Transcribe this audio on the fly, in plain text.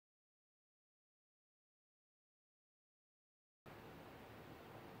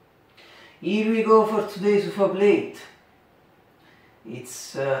Here we go for today's UFO plate.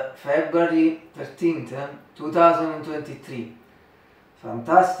 It's February 13th, 2023.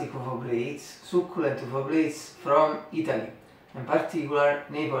 Fantastic UFO plates, succulent UFO plates from Italy, in particular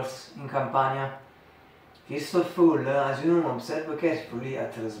Naples in Campania. First of all, as you know, observe carefully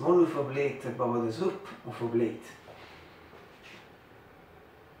at the small UFO plate above the soup UFO plate.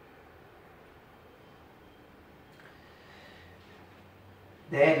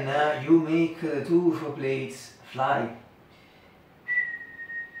 Then you make the two UFO plates fly.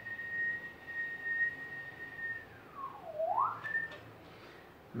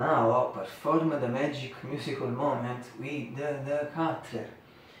 Now perform the magic musical moment with the cutter.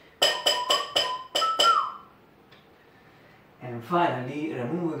 And finally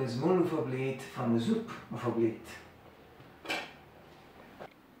remove the small UFO plate from the soup UFO plate.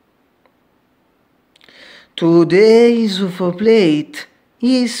 Today's UFO plate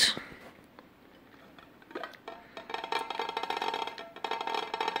is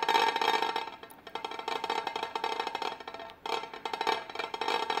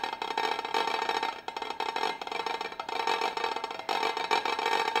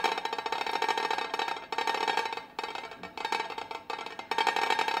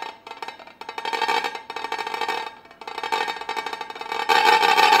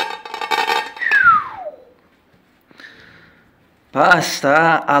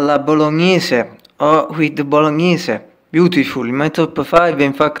pasta alla bolognese or with bolognese. Beautiful. In my top 5,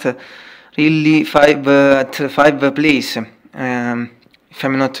 in fact, really 5 at 5 place, if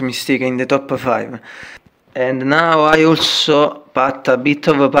I'm not mistaken, in the top 5. And now I also put a bit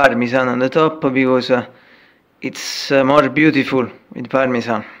of parmesan on the top because it's more beautiful with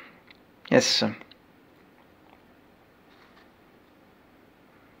parmesan. Yes.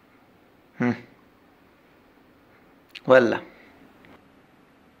 Well.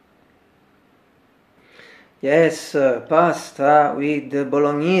 Yes, pasta with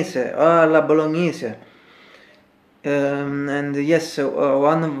bolognese, alla bolognese. And yes,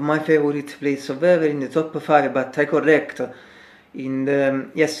 one of my favorite plates of ever in the top 5, but I correct. In the,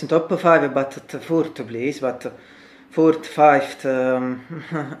 yes, in top 5, but at the 4th place, but 4th,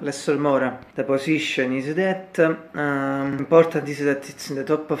 5th, less or more. The position is that, important is that it's in the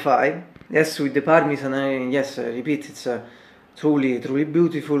top 5. Yes, with the parmesan, yes, I repeat, it's truly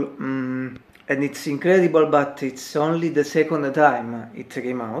beautiful. And it's incredible, but it's only the second time it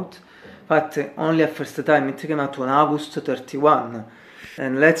came out. But only a first time it came out on August 31.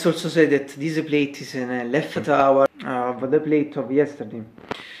 And let's also say that this plate is in a left hour of the plate of yesterday.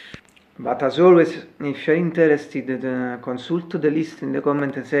 But as always, if you're interested, consult the list in the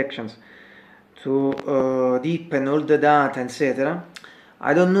comment sections to deepen all the data, etc.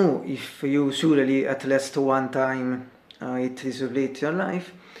 I don't know if you usually at least one time eat this plate in your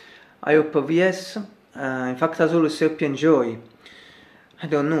life. I hope yes. In fact, as always, I hope you enjoy. I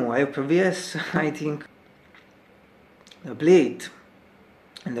don't know, I hope yes. I think the plate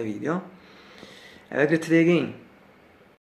and the video. Have a great day again.